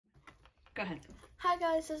Go ahead. Hi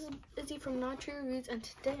guys, this is Izzy from Not True Reviews, and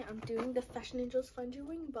today I'm doing the Fashion Angels Find Your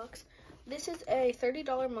Wing box. This is a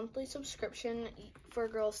 $30 monthly subscription for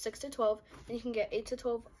girls 6 to 12, and you can get 8 to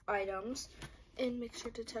 12 items. And make sure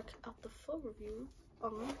to check out the full review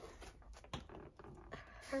on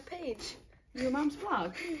her page. Your mom's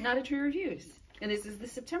blog, Not True Reviews. And this is the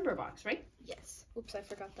September box, right? Yes. Oops, I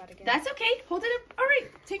forgot that again. That's okay. Hold it up. All right.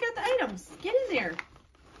 Take out the items. Get in there.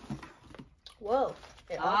 Whoa.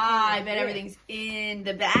 I bet everything's in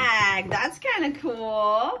the bag. That's kind of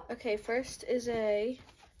cool. Okay, first is a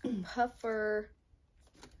puffer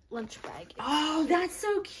lunch bag. Oh, that's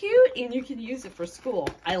so cute. And you can use it for school.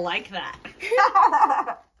 I like that.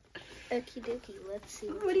 Okie dokie, let's see.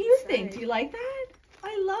 What do you think? Do you like that?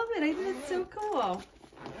 I love it. I think it's so cool.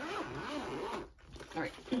 All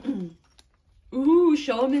right. Ooh,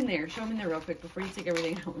 show them in there. Show them in there real quick before you take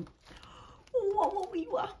everything home.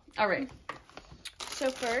 All right. So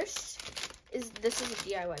first this is a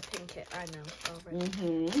DIY pin kit. I know already.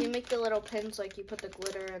 Mm-hmm. So you make the little pins, like you put the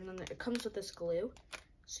glitter, and then it comes with this glue.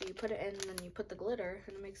 So you put it in, and then you put the glitter,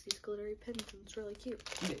 and it makes these glittery pins, and it's really cute.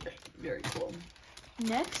 Very cool.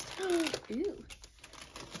 Next, ooh,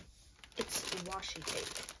 it's washi tape.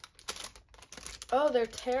 Oh, they're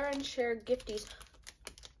tear and share gifties.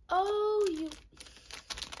 Oh, you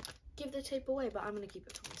give the tape away, but I'm gonna keep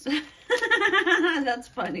it to myself. That's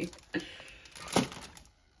funny.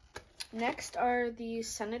 Next are these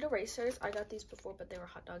scented erasers. I got these before, but they were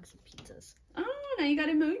hot dogs and pizzas. Oh, now you got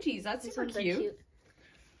emojis. That's These super ones are cute.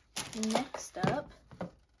 Next up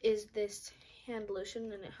is this hand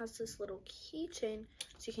lotion, and it has this little keychain,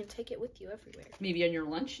 so you can take it with you everywhere. Maybe on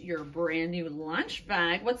your brand new lunch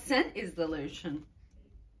bag. What scent is the lotion?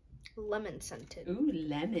 Lemon scented. Ooh,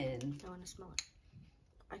 lemon. I want to smell it.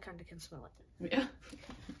 I kind of can smell it.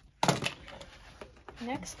 Yeah.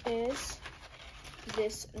 Next is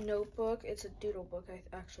this notebook. It's a doodle book, I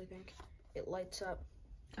actually think. It lights up.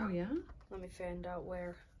 Oh, yeah? Let me find out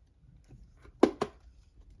where.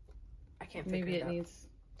 I can't figure Maybe it out. needs...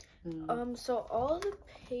 So all the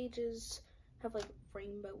pages have like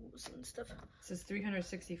rainbows and stuff. It says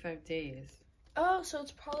 365 days. Oh, so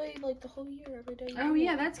it's probably like the whole year, every day. Oh,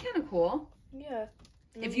 yeah, that's kind of cool. Yeah.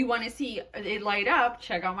 If you want to see it light up,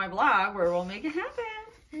 check out my blog where we'll make it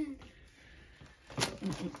happen.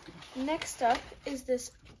 Next up is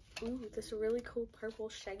this, this really cool purple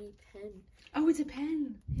shaggy pen. Oh, it's a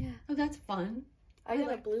pen. Yeah. Oh, that's fun. I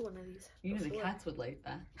got a blue one of these. You know the before. cats would like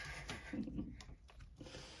that.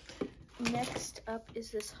 Next up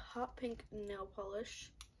is this hot pink nail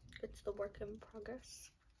polish. It's the work in progress.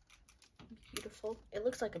 Beautiful. It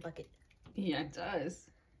looks like a bucket. Yeah, it does.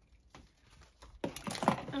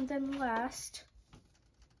 And then last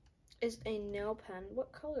is a nail pen.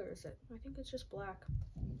 What color is it? I think it's just black.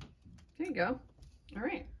 There you go. All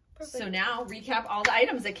right. Perfect. So now recap all the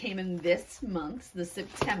items that came in this month's, the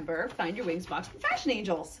September Find Your Wings box from Fashion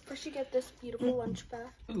Angels. First you get this beautiful lunch bag.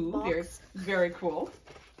 Ooh, box. very cool.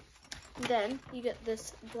 Then you get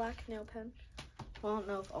this black nail pen. Well, I don't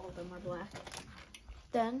know if all of them are black.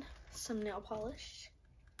 Then some nail polish.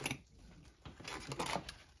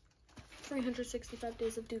 365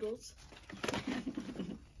 days of doodles.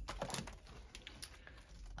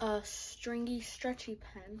 A stringy, stretchy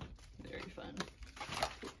pen. Very fun.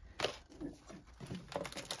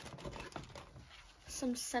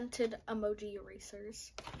 Some scented emoji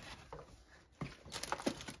erasers.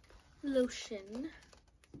 Lotion.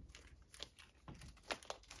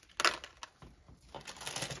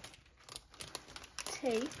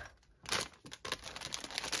 Tape.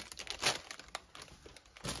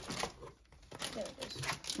 There it is.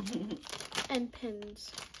 And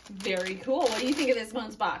pins. Very cool. What do you think of this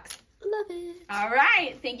month's box? Love it. All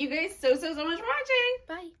right. Thank you guys so much for watching.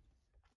 Bye.